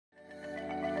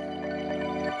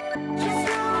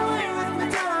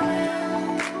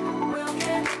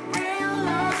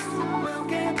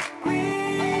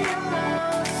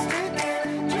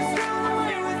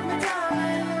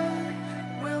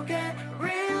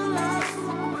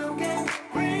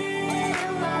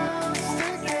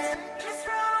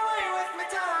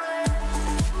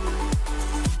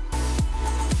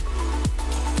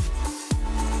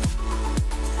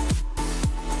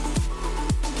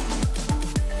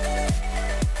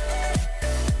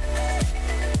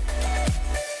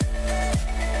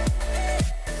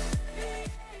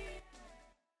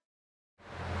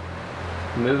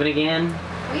moving again?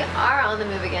 We are on the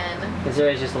move again. This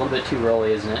area is just a little bit too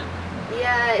rolly, isn't it?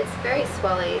 Yeah, it's very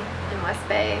swelly in West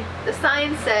Bay. The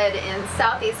sign said in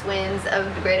southeast winds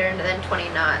of greater than 20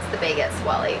 knots, the bay gets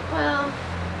swelly. Well,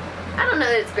 I don't know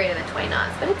that it's greater than 20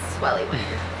 knots, but it's swelly wind.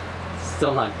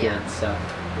 Still not good, Yeah. so.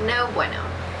 No bueno.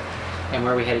 And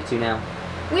where are we headed to now?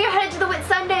 We are headed to the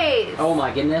Whitsundays! Oh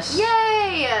my goodness.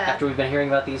 Yay! After we've been hearing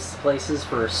about these places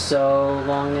for so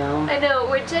long now. I know,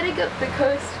 we're jetting up the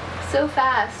coast so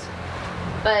fast.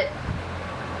 But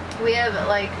we have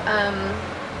like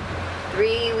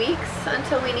 3 weeks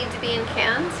until we need to be in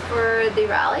Cairns for the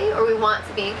rally, or we want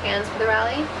to be in Cairns for the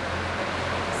rally.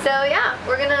 So yeah,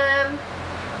 we're gonna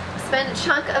spend a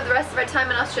chunk of the rest of our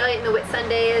time in Australia in the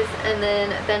Whitsundays, and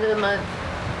then at the end of the month,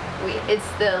 it's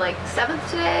the like 7th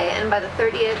today, and by the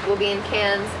 30th we'll be in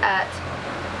Cairns at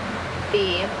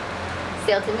the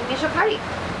Sail to Indonesia party.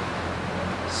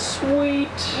 Sweet.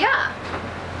 Yeah.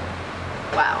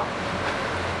 Wow.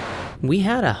 We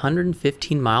had a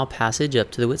 115-mile passage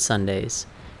up to the Whitsundays.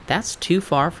 That's too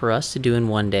far for us to do in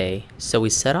one day, so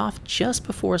we set off just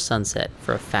before sunset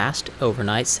for a fast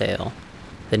overnight sail.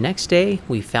 The next day,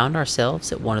 we found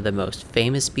ourselves at one of the most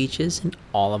famous beaches in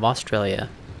all of Australia.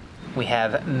 We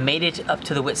have made it up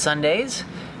to the Whitsundays.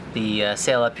 The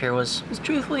sail up here was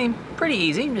truthfully pretty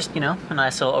easy, just, you know, a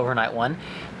nice little overnight one.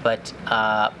 But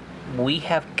we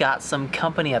have got some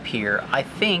company up here. I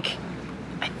think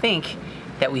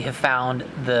that we have found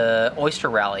the oyster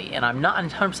rally, and I'm not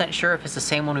 100% sure if it's the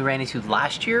same one we ran into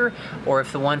last year or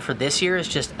if the one for this year is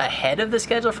just ahead of the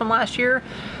schedule from last year.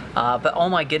 But oh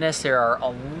my goodness, there are a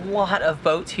lot of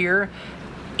boats here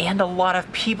and a lot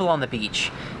of people on the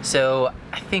beach. So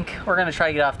I think we're gonna try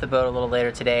to get off the boat a little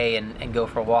later today and go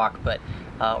for a walk, but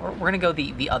we're gonna go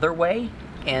the other way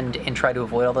and try to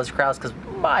avoid all those crowds, because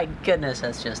my goodness,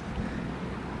 that's just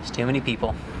too many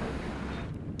people.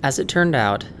 As it turned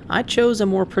out, I chose a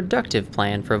more productive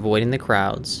plan for avoiding the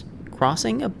crowds,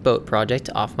 crossing a boat project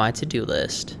off my to-do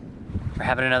list. We're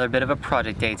having another bit of a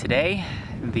project day today.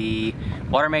 The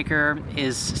water maker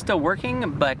is still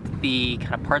working, but the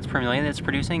kind of parts per million that it's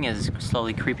producing is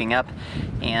slowly creeping up,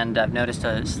 and I've noticed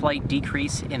a slight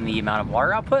decrease in the amount of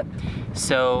water output.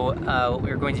 So what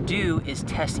we're going to do is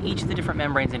test each of the different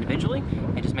membranes individually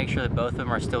and just make sure that both of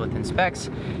them are still within specs,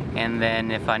 and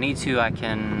then if I need to, I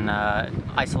can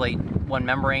isolate one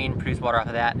membrane, produce water off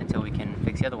of that until we can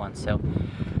fix the other one. So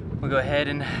we'll go ahead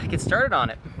and get started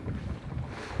on it.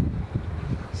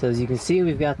 So as you can see,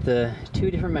 we've got the two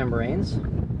different membranes.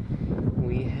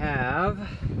 We have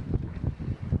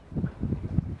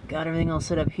got everything all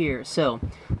set up here. So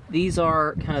these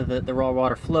are kind of the raw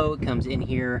water flow. It comes in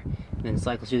here and then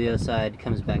cycles through the other side,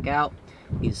 comes back out.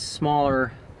 These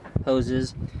smaller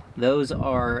hoses, those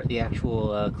are the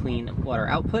actual clean water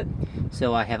output.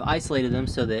 So I have isolated them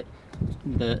so that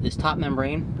this top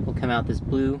membrane will come out this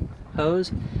blue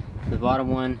hose. The bottom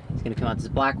one is going to come out this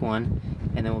black one,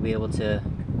 and then we'll be able to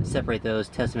separate those,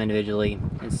 test them individually,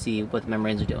 and see what the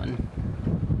membranes are doing.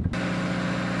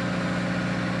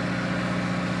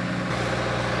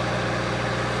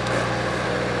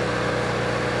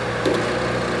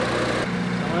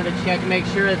 I wanted to check to make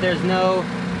sure that there's no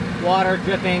water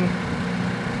dripping,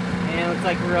 and it looks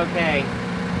like we're okay.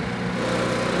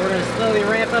 We're going to slowly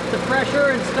ramp up the pressure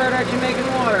and start actually making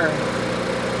water.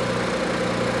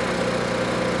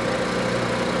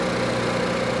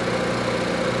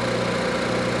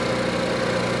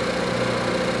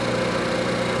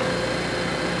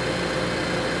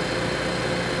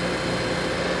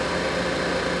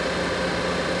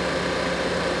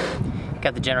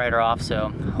 Got the generator off, so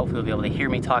hopefully you'll be able to hear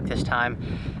me talk this time.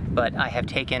 But I have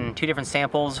taken two different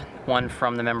samples, one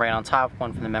from the membrane on top,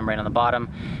 one from the membrane on the bottom.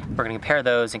 We're going to compare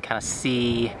those and kind of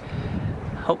see,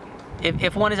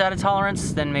 if one is out of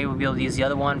tolerance, then maybe we'll be able to use the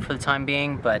other one for the time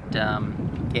being. But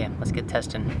yeah, let's get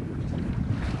testing.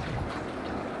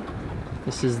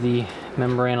 This is the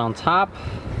membrane on top.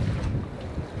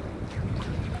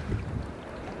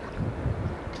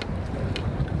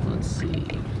 Let's see,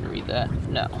 can you read that?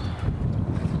 No.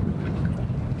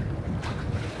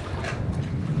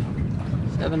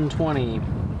 720.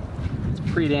 It's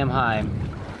pretty damn high.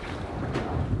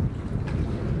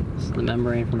 This is the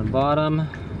membrane from the bottom.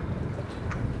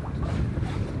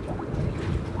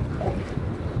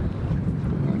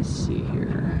 Let's see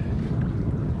here.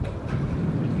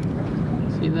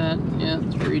 See that? Yeah,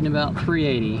 it's reading about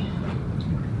 380.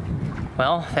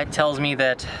 Well, that tells me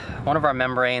that one of our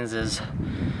membranes is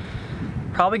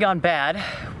probably gone bad.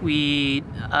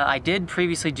 I did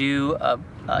previously do a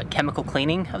chemical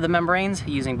cleaning of the membranes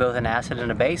using both an acid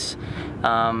and a base.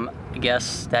 I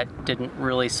guess that didn't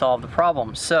really solve the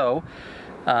problem. So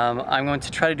I'm going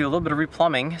to try to do a little bit of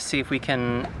replumbing, see if we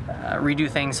can redo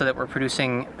things so that we're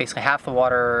producing basically half the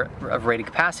water of rated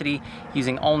capacity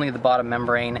using only the bottom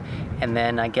membrane, and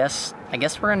then I guess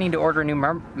we're gonna need to order a new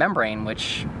membrane,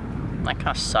 which that kind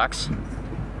of sucks.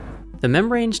 The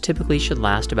membranes typically should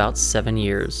last about 7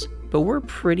 years, but we're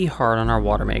pretty hard on our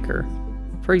water maker.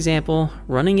 For example,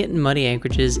 running it in muddy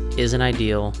anchorages isn't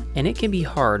ideal, and it can be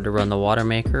hard to run the water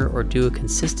maker or do a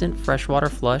consistent freshwater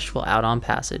flush while out on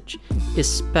passage,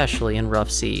 especially in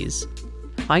rough seas.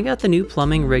 I got the new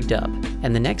plumbing rigged up,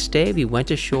 and the next day we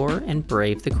went ashore and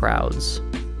braved the crowds.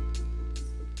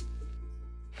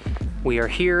 We are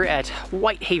here at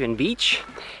Whitehaven Beach,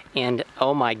 and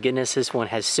oh my goodness, this one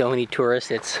has so many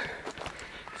tourists. It's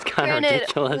kind of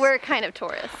ridiculous. We're kind of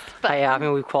tourists. But I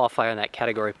mean, we qualify in that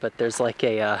category, but there's like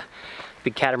a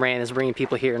big catamaran that's bringing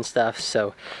people here and stuff,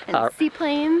 so. And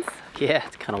seaplanes. Yeah,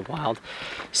 it's kind of wild.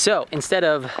 So instead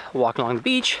of walking along the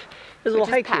beach, there's a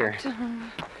little hike here.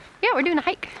 Yeah, we're doing a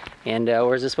hike. And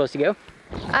where's this supposed to go?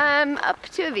 Up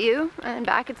to a view and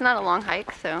back. It's not a long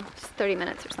hike, so just 30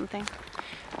 minutes or something.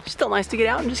 Still nice to get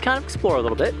out and just kind of explore a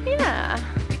little bit. Yeah.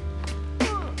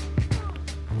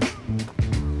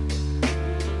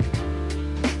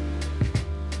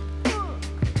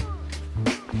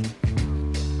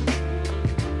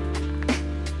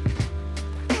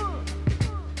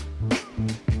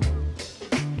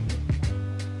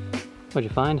 What'd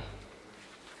you find?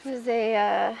 There's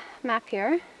a map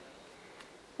here.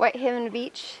 Whitehaven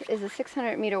Beach is a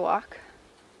 600-meter walk,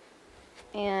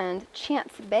 and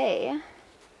Chance Bay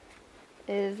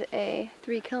is a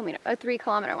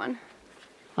 3-kilometer one.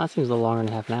 Well, that seems a little longer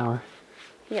than half an hour.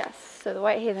 Yes, so the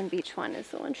Whitehaven Beach one is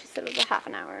the one she said was a half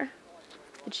an hour.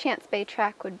 The Chance Bay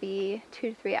track would be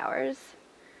 2 to 3 hours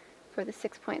for the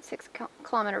 6.6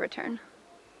 kilometer return.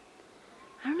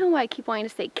 I don't know why I keep wanting to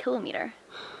say kilometer.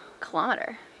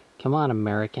 Kilometer. Come on,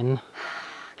 American.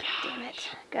 God damn it.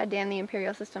 God damn the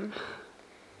imperial system.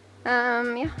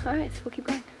 Yeah, alright, so we'll keep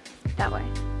going. That way.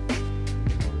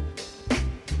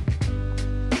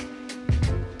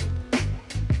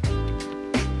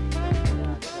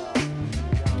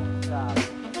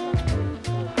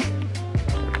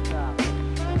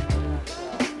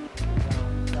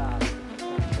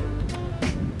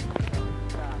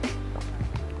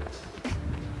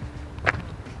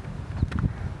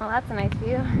 Well, that's a nice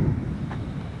view.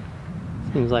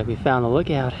 Seems like we found the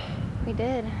lookout. We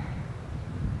did.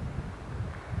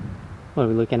 What are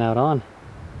we looking out on?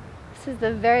 This is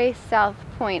the very south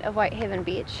point of Whitehaven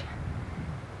Beach.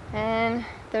 And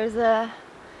there's a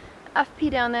FP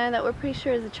down there that we're pretty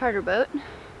sure is a charter boat.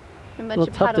 And a bunch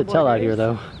of tough to tell out here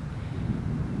though.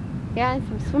 Yeah, and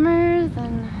some swimmers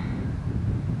and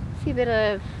see a bit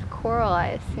of coral, I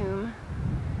assume,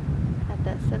 at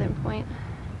that southern point.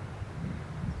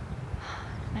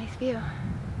 Nice view.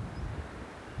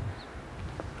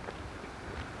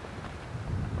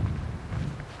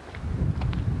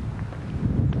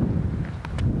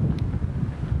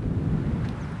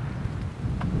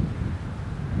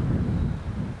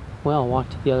 Well, walk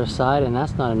to the other side and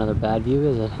that's not another bad view,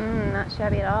 is it? Not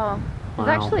shabby at all. Wow.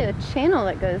 There's actually a channel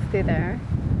that goes through there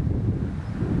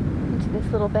into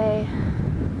this little bay.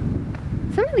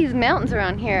 Some of these mountains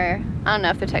around here, I don't know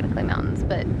if they're technically mountains,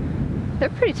 but they're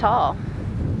pretty tall.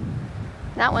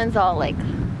 That one's all like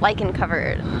lichen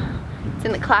covered. It's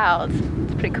in the clouds.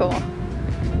 It's pretty cool.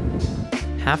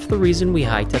 Half the reason we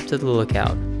hiked up to the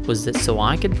lookout was that so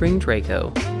I could bring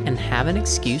Draco and have an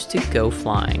excuse to go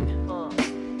flying.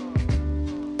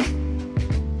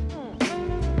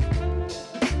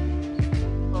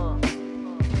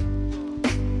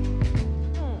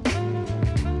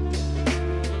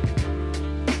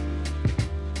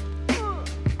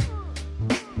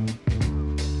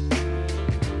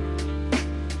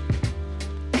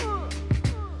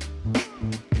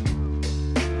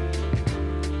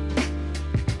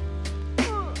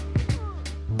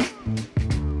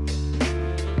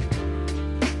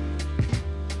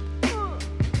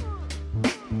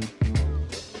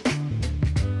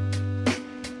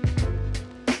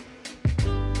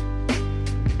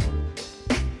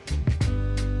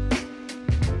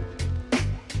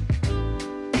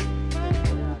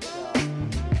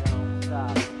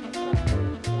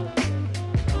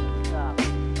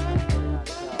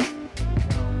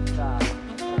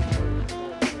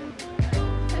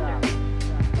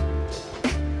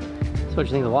 So what'd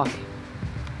you think of the walk?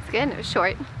 It's good. It was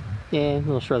short. Yeah, a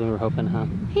little shorter than we were hoping, huh?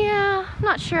 Yeah, I'm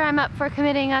not sure I'm up for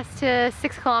committing us to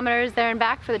 6 kilometers there and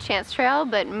back for the Chance Trail,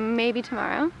 but maybe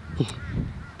tomorrow.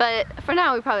 But for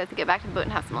now, we probably have to get back to the boat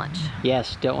and have some lunch.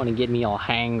 Yes, don't want to get me all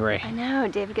hangry. I know,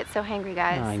 David gets so hangry,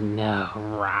 guys. I know.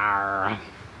 Rawr.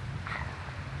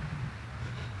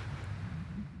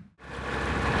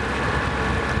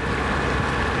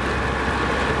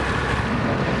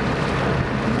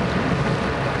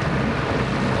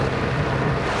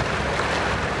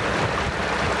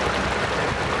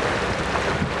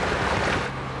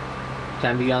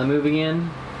 Time to be on the move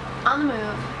again? On the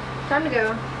move. Time to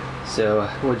go. So,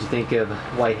 what'd you think of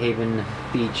Whitehaven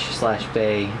Beach /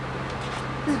 Bay?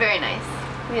 It was very nice.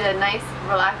 We had a nice,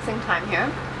 relaxing time here,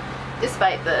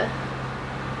 despite the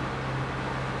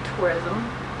tourism.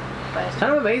 But It's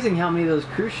kind of amazing how many of those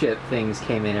cruise ship things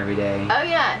came in every day. oh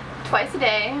yeah, twice a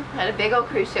day. Had a big old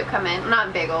cruise ship come in. Not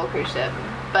a big old cruise ship,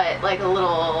 but like a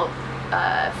little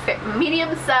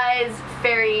medium-sized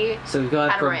ferry. So we've gone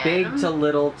from catamaran. big to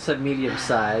little to medium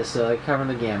size, so like covering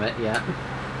the gamut, yeah.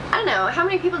 I don't know, how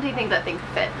many people do you think that thing could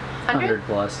fit? 100? 100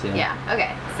 plus, yeah. Yeah,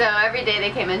 okay. So every day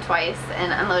they came in twice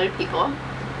and unloaded people.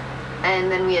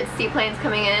 And then we had seaplanes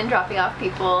coming in, dropping off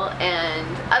people, and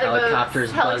other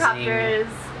Helicopters boats, buzzing. helicopters.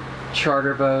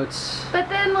 Charter boats. But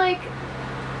then, like,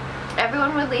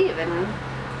 everyone would leave, and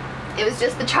it was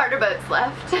just the charter boats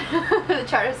left. The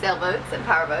charter sailboats and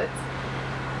power boats.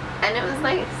 And it was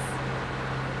nice.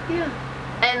 Yeah.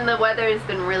 And the weather has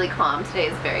been really calm. Today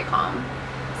is very calm.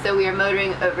 So we are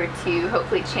motoring over to,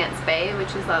 hopefully, Chance Bay,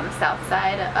 which is on the south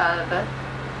side of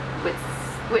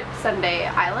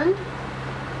Whitsunday Island.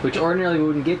 Which ordinarily we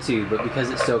wouldn't get to, but because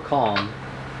it's so calm.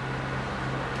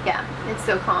 Yeah, it's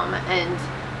so calm, and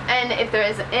if there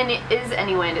is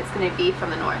any wind, it's going to be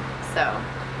from the north. So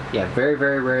Yeah, very,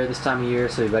 very rare this time of year,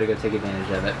 so we better go take advantage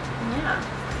of it. yeah.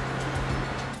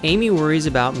 Amy worries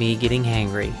about me getting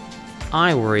hangry.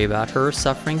 I worry about her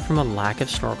suffering from a lack of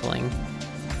snorkeling.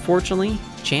 Fortunately,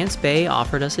 Chance Bay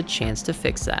offered us a chance to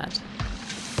fix that.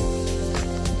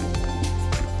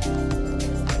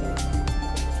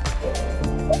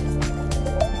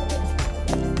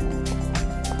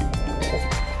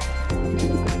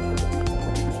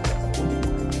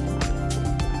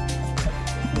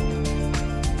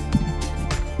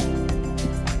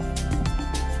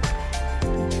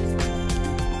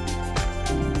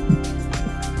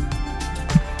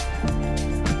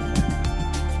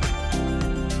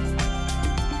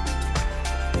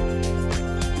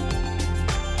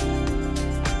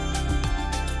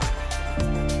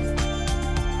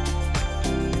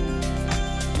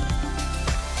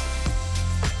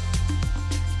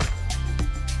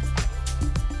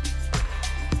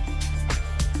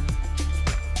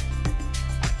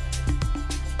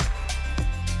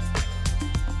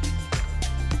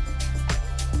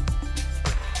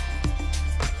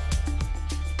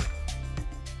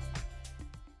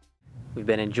 We've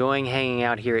been enjoying hanging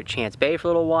out here at Chance Bay for a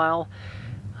little while.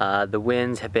 The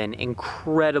winds have been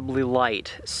incredibly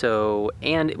light,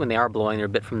 and when they are blowing, they're a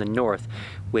bit from the north,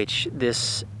 which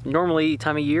this normally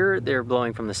time of year, they're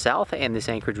blowing from the south, and this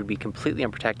anchorage would be completely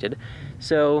unprotected.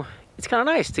 So it's kind of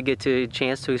nice to get to a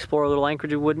chance to explore a little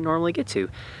anchorage we wouldn't normally get to.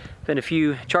 Been a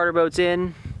few charter boats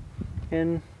in,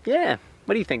 and yeah,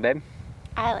 what do you think, babe?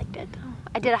 I liked it.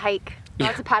 I did a hike.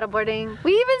 Lots of paddleboarding.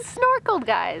 We even snorkeled,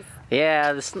 guys.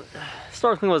 Yeah, the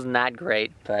snorkeling wasn't that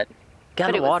great, but got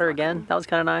in the water again. That was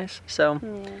kind of nice. So,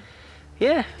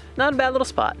 yeah, not a bad little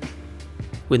spot.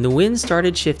 When the wind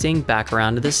started shifting back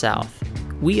around to the south,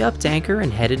 we upped anchor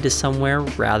and headed to somewhere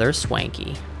rather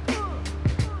swanky.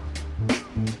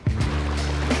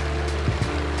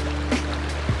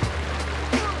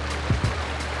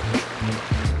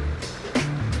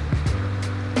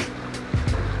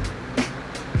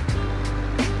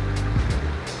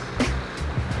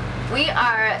 We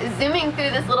are zooming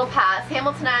through this little pass.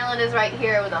 Hamilton Island is right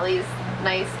here with all these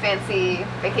nice fancy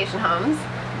vacation homes.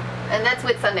 And that's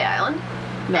Whitsunday Island.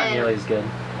 Not nearly as good.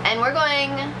 And we're going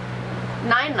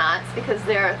 9 knots because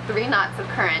there are 3 knots of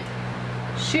current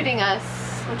shooting us.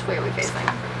 Which way are we facing?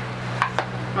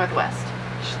 Northwest.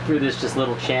 Through this just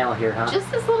little channel here, huh?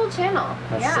 Just this little channel.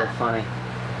 That's so funny.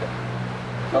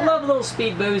 I love a little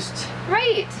speed boost.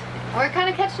 Right. We're kind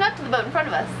of catching up to the boat in front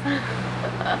of us.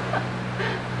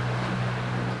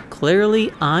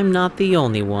 Clearly, I'm not the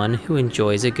only one who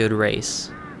enjoys a good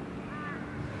race.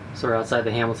 So we're outside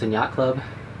the Hamilton Yacht Club.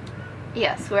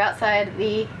 Yes, we're outside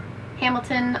the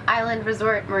Hamilton Island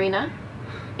Resort Marina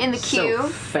in the queue. So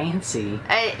fancy.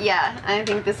 Yeah, I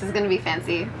think this is going to be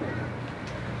fancy.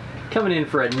 Coming in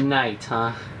for a night,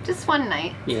 huh? Just one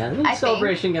night. Yeah, the little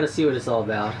celebration, gotta see what it's all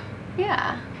about.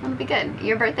 Yeah, it'll be good.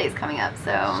 Your birthday's coming up,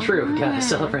 so... It's true, gotta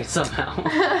celebrate somehow.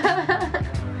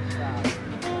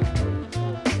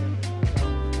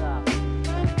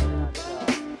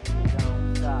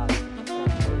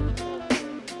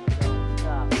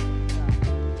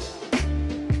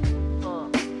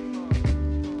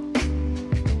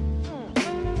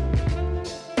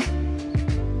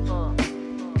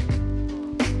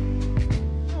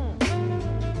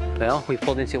 Well, we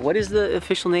pulled into, what is the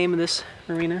official name of this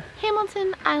marina?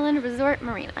 Hamilton Island Resort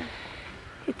Marina.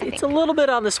 It's a little bit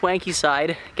on the swanky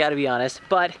side, gotta be honest,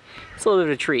 but it's a little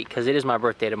bit of a treat because it is my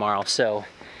birthday tomorrow. So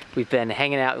we've been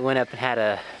hanging out. We went up and had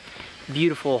a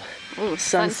beautiful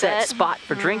sunset spot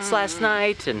for drinks last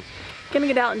night, and gonna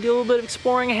get out and do a little bit of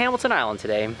exploring Hamilton Island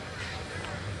today.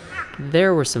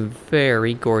 There were some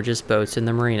very gorgeous boats in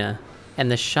the marina,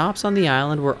 and the shops on the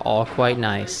island were all quite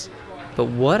nice. But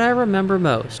what I remember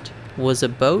most was a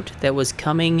boat that was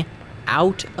coming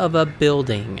out of a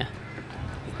building.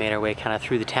 We've made our way kind of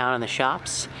through the town and the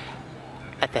shops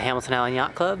at the Hamilton Island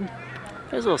Yacht Club.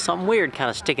 There's a little something weird kind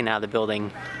of sticking out of the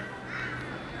building.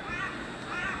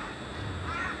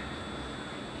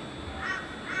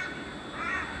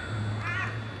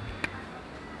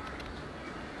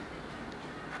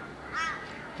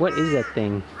 What is that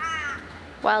thing?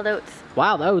 Wild Oats.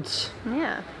 Wild Oats?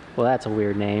 Yeah. Well, that's a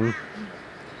weird name.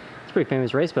 It's a pretty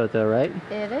famous race boat though, right?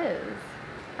 It is.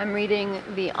 I'm reading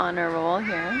the honor roll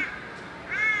here.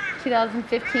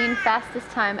 2015 fastest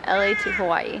time LA to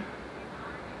Hawaii.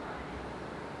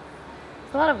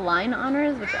 There's a lot of line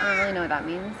honors, which I don't really know what that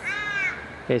means.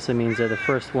 Okay, so it means they're the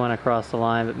first one across the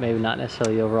line, but maybe not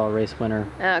necessarily the overall race winner.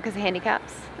 Oh, because of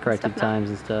handicaps. Corrected times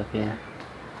and stuff, yeah.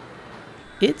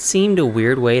 It seemed a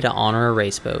weird way to honor a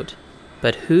race boat,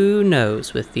 but who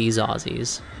knows with these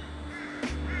Aussies.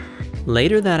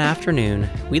 Later that afternoon,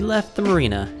 we left the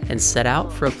marina and set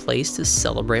out for a place to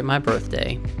celebrate my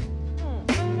birthday.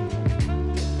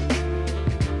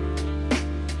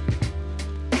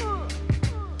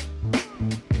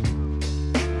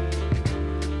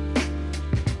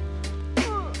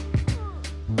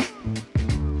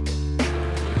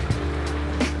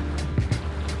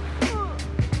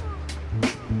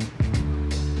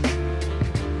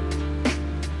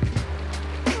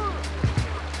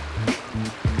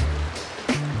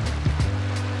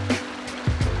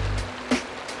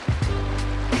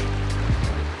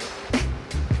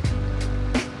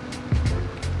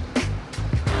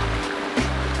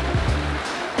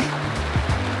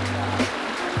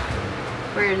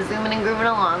 We're zooming and grooving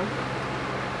along.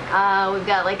 We've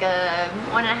got like a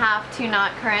 1.5, 2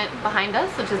 knot current behind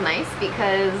us, which is nice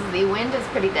because the wind is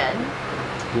pretty dead.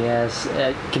 Yes,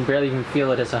 I can barely even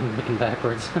feel it as I'm looking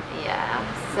backwards. Yeah,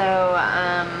 so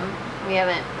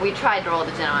we tried to roll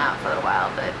the Genoa out for a little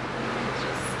while, but it's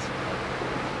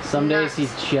just Some days you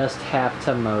just have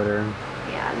to motor.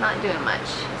 Yeah, not doing much.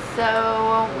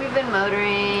 So we've been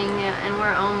motoring and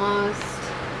we're almost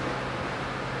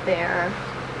there.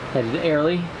 Headed to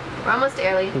Airlie. We're almost to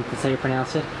Airlie. I think that's how you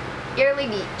pronounce it. Airlie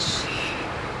Beach.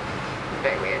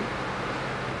 Very weird.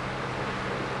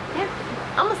 Yeah,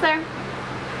 almost there.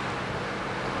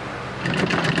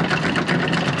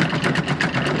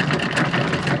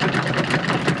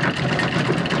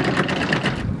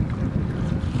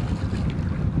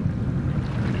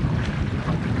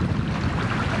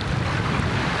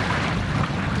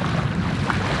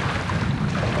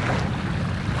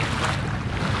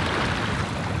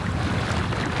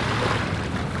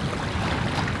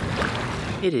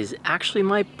 It is actually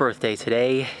my birthday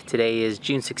today. Today is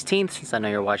June 16th, since I know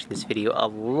you're watching this video a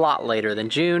lot later than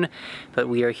June, but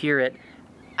we are here at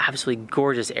absolutely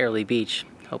gorgeous Airlie Beach.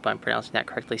 Hope I'm pronouncing that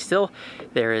correctly still.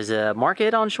 There is a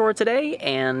market on shore today,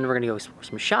 and we're gonna go explore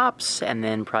some shops, and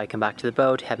then probably come back to the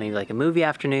boat, have maybe like a movie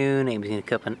afternoon. Amy's gonna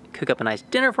cook up a nice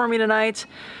dinner for me tonight.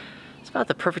 It's about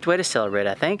the perfect way to celebrate,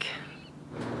 I think.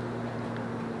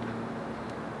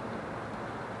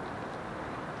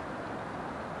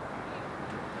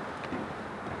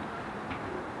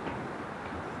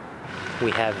 We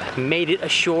have made it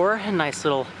ashore, a nice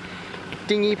little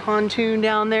dinghy pontoon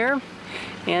down there,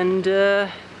 and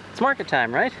it's market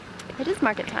time, right? It is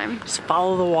market time. Just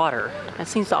follow the water. That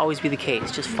seems to always be the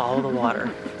case, just follow the water.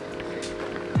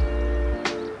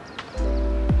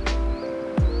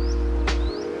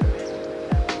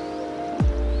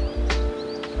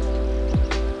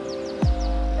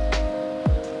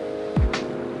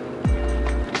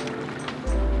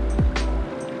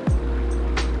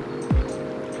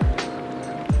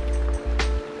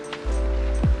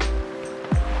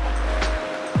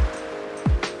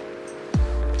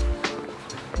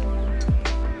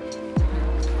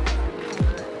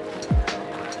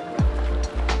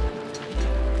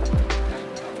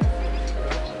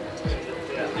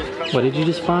 What did you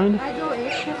just find?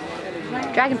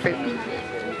 Dragon fruit.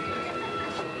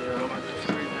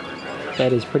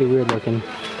 That is pretty weird looking.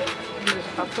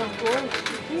 I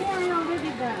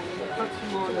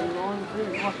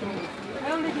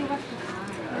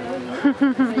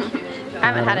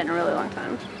haven't had it in a really long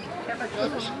time.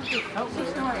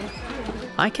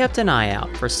 I kept an eye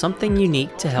out for something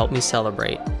unique to help me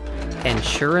celebrate, and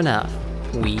sure enough,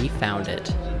 we found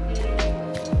it.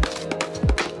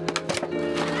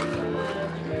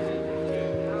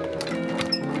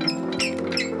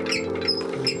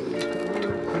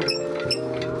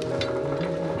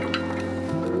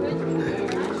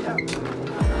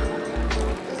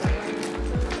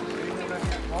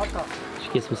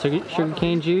 Get some sugar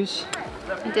cane juice.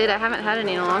 I did. I haven't had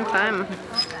any in a long time.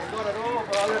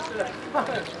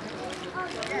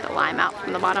 The lime out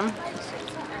from the bottom.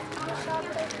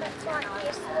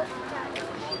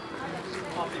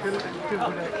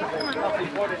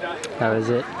 How is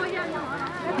it?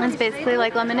 It's basically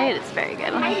like lemonade. It's very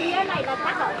good.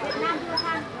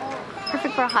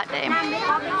 Perfect for a hot day.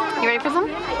 You ready for some?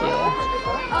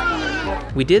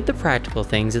 Yeah. We did the practical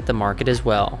things at the market as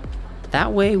well.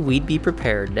 That way we'd be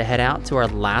prepared to head out to our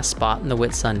last spot in the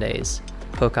Whitsundays,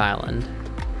 Hook Island.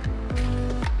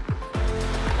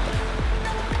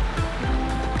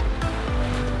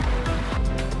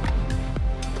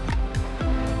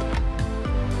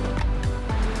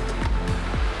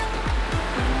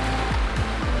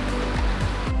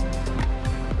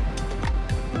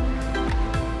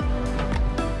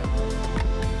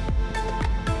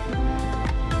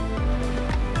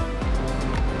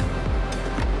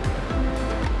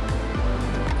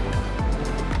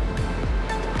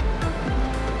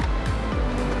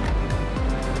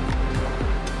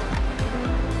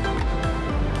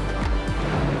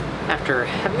 After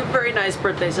having a very nice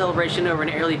birthday celebration over in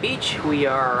Airlie Beach, we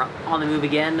are on the move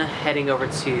again, heading over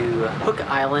to Hook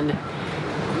Island.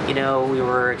 You know, we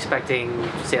were expecting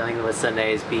sailing the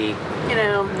Whitsundays be, you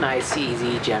know, nice,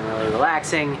 easy, generally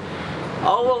relaxing.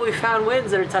 Oh, well, we found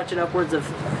winds that are touching upwards of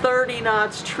 30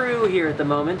 knots true here at the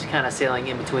moment, kind of sailing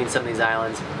in between some of these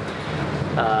islands.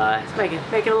 It's making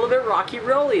it a little bit rocky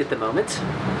rolly at the moment.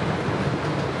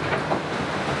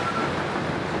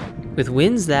 With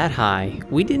winds that high,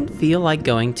 we didn't feel like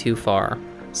going too far,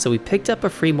 so we picked up a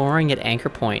free mooring at Anchor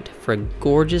Point for a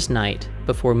gorgeous night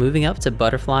before moving up to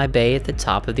Butterfly Bay at the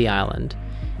top of the island.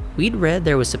 We'd read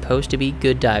there was supposed to be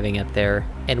good diving up there,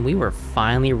 and we were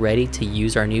finally ready to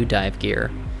use our new dive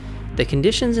gear. The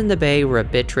conditions in the bay were a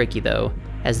bit tricky though,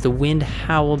 as the wind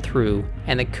howled through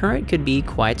and the current could be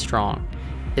quite strong.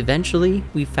 Eventually,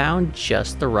 we found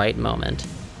just the right moment.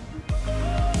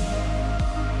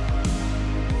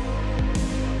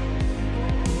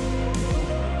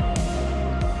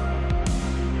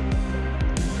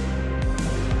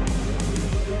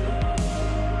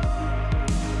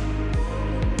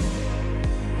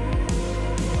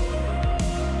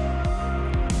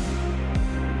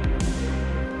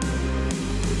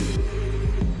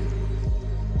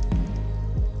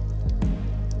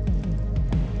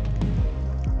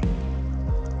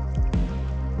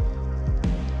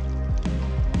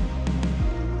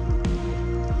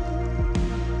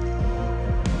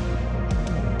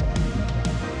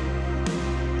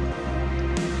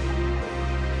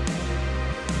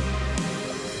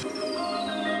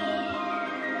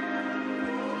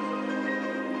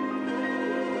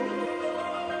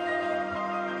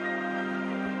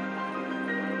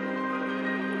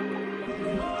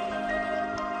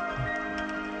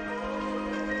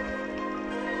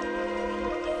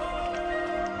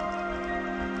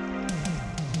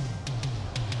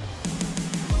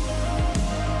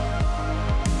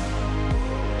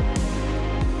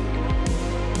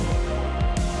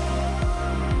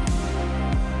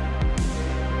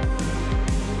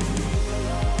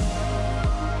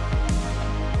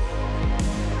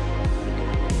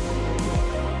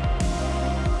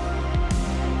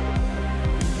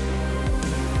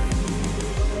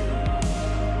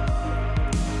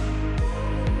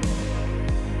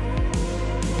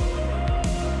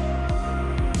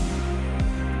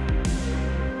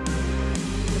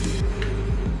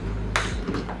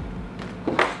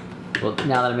 Well,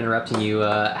 now that I'm interrupting you,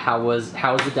 how was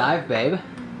the dive, babe?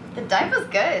 The dive was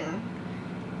good.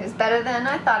 It was better than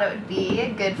I thought it would be.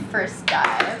 A good first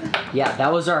dive. Yeah,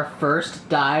 that was our first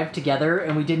dive together,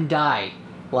 and we didn't die.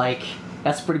 Like,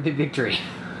 that's a pretty big victory.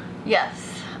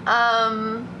 Yes.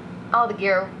 All the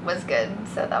gear was good,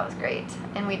 so that was great.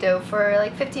 And we dove for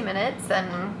like 50 minutes,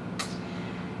 and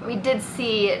we did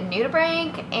see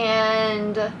nudibranch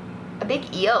and a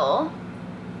big eel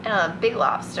and a big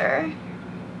lobster.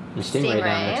 The stingray down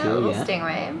there too, yeah.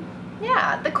 Stingray.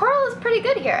 Yeah, the coral is pretty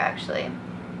good here, actually.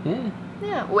 Yeah.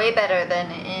 Yeah, way better than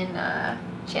in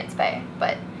Chance Bay,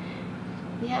 but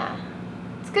yeah.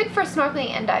 It's good for snorkeling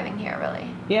and diving here, really.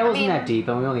 Yeah, it wasn't that deep,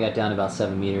 and we only got down to about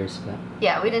 7 meters. But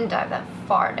yeah, we didn't dive that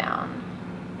far down,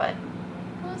 but it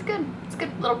was good. It's a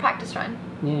good little practice run.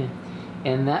 Yeah,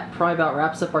 and that probably about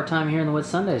wraps up our time here in the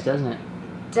Whitsundays, doesn't it?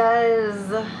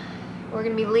 Does. We're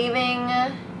going to be leaving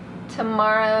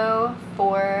tomorrow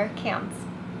for Cairns.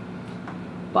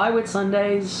 Bye,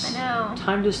 Whitsundays. I know.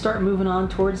 Time to start moving on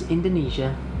towards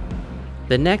Indonesia.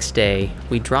 The next day,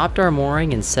 we dropped our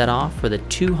mooring and set off for the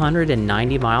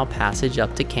 290-mile passage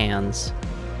up to Cairns.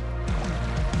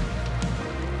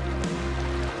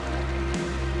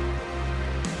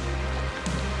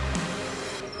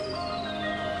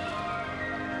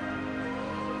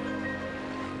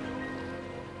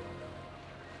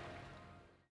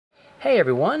 Hey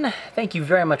everyone, thank you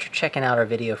very much for checking out our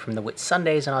video from the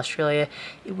Whitsundays in Australia.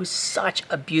 It was such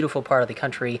a beautiful part of the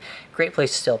country, great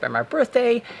place to celebrate my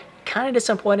birthday. Kind of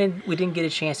disappointed we didn't get a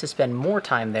chance to spend more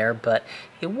time there, but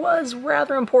it was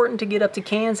rather important to get up to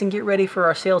Cairns and get ready for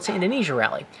our Sail to Indonesia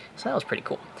rally, so that was pretty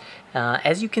cool.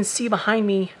 As you can see behind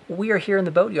me, we are here in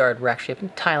the boatyard. We're actually up in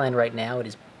Thailand right now. It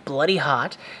is bloody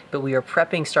hot, but we are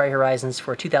prepping Starry Horizons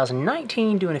for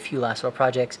 2019, doing a few last little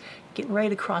projects, getting ready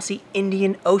to cross the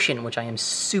Indian Ocean, which I am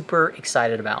super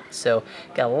excited about. So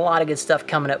got a lot of good stuff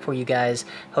coming up for you guys.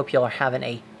 Hope y'all are having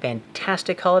a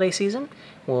fantastic holiday season.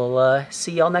 We'll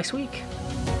see y'all next week.